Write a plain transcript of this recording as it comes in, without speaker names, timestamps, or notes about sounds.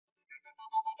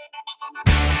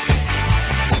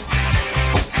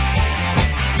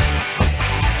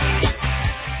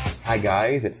Hi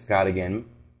guys, it's Scott again.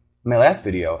 In my last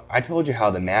video, I told you how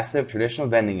the massive traditional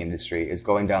vending industry is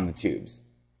going down the tubes.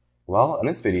 Well, in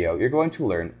this video, you're going to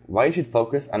learn why you should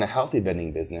focus on a healthy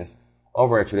vending business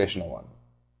over a traditional one.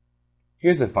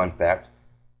 Here's a fun fact.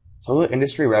 Total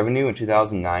industry revenue in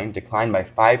 2009 declined by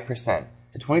 5%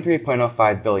 to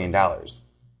 $23.05 billion.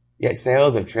 Yet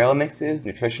sales of trail mixes,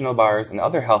 nutritional bars, and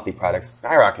other healthy products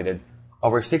skyrocketed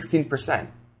over 16%.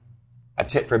 A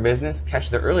tip for business: catch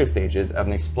the early stages of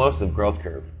an explosive growth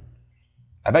curve.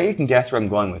 I bet you can guess where I'm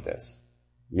going with this.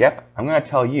 Yep, I'm going to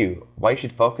tell you why you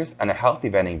should focus on a healthy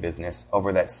vending business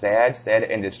over that sad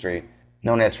industry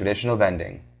known as traditional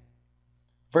vending.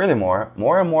 Furthermore,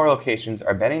 more and more locations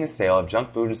are banning the sale of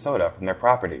junk food and soda from their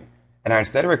property and are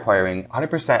instead requiring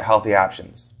 100% healthy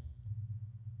options.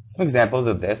 Some examples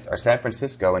of this are San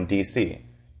Francisco and DC,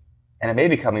 and it may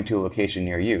be coming to a location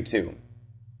near you too.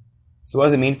 So what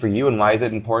does it mean for you and why is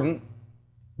it important?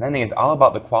 Vending is all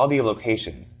about the quality of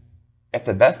locations. If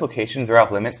the best locations are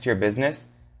off limits to your business,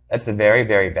 that's a very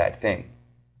bad thing.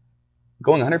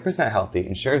 Going 100% healthy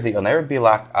ensures that you'll never be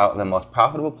locked out of the most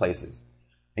profitable places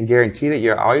and guarantee that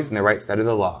you're always on the right side of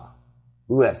the law.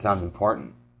 Ooh, that sounds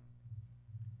important.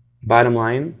 Bottom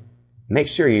line, make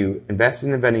sure you invest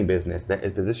in a vending business that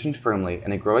is positioned firmly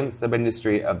in a growing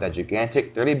sub-industry of the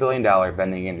gigantic $30 billion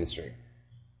vending industry.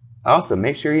 Also,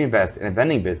 make sure you invest in a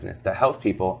vending business that helps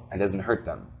people and doesn't hurt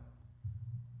them.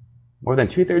 More than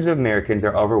 2/3 of Americans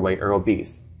are overweight or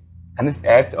obese, and this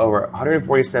adds to over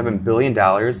 $147 billion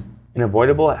in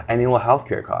avoidable annual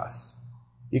healthcare costs.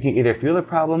 You can either feel the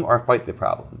problem or fight the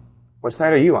problem. What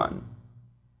side are you on?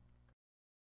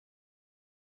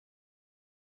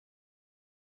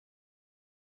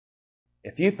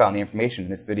 If you found the information in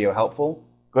this video helpful,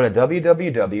 go to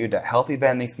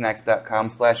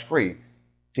www.healthyvendingsnacks.com/free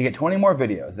to get 20 more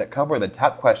videos that cover the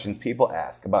top questions people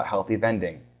ask about healthy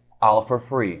vending, all for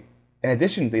free. In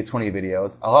addition to these 20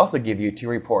 videos, I'll also give you 2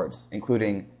 reports,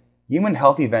 including Human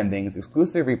Healthy Vending's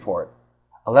exclusive report,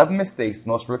 11 mistakes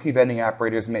most rookie vending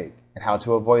operators make and how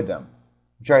to avoid them,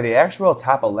 which are the actual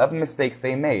top 11 mistakes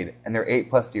they made in their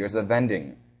 8+ years of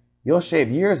vending. You'll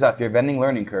shave years off your vending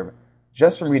learning curve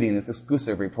just from reading this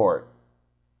exclusive report.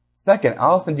 Second,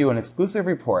 I'll send you an exclusive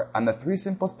report on the 3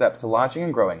 simple steps to launching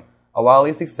and growing a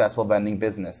wildly successful vending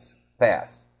business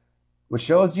fast, which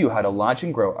shows you how to launch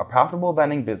and grow a profitable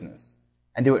vending business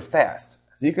and do it fast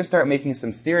so you can start making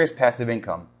some serious passive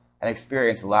income and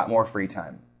experience a lot more free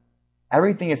time.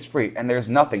 Everything is free and there's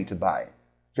nothing to buy.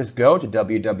 Just go to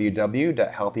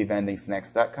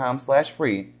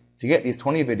www.healthyvendingsnacks.com/free to get these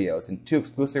 20 videos and 2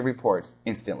 exclusive reports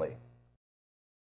instantly.